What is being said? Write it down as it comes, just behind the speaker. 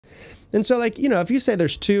And so, like, you know, if you say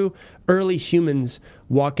there's two early humans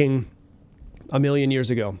walking a million years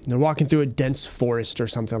ago, they're walking through a dense forest or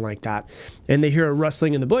something like that, and they hear a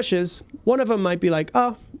rustling in the bushes, one of them might be like,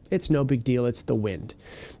 oh, it's no big deal, it's the wind.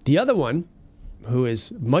 The other one, who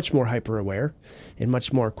is much more hyper aware and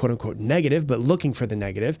much more quote unquote negative, but looking for the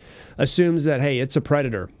negative, assumes that, hey, it's a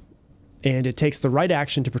predator and it takes the right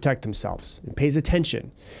action to protect themselves. It pays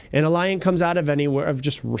attention. And a lion comes out of anywhere, of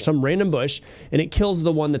just some random bush, and it kills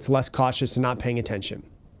the one that's less cautious and not paying attention.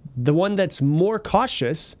 The one that's more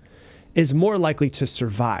cautious is more likely to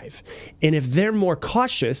survive. And if they're more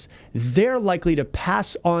cautious, they're likely to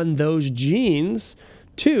pass on those genes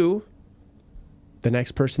to the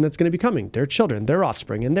next person that's going to be coming, their children, their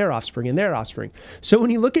offspring, and their offspring, and their offspring. So when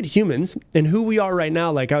you look at humans and who we are right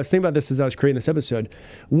now, like I was thinking about this as I was creating this episode,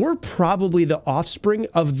 we're probably the offspring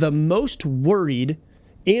of the most worried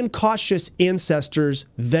and cautious ancestors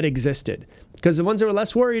that existed. Because the ones that were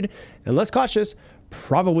less worried and less cautious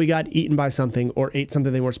probably got eaten by something or ate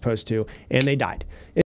something they weren't supposed to, and they died.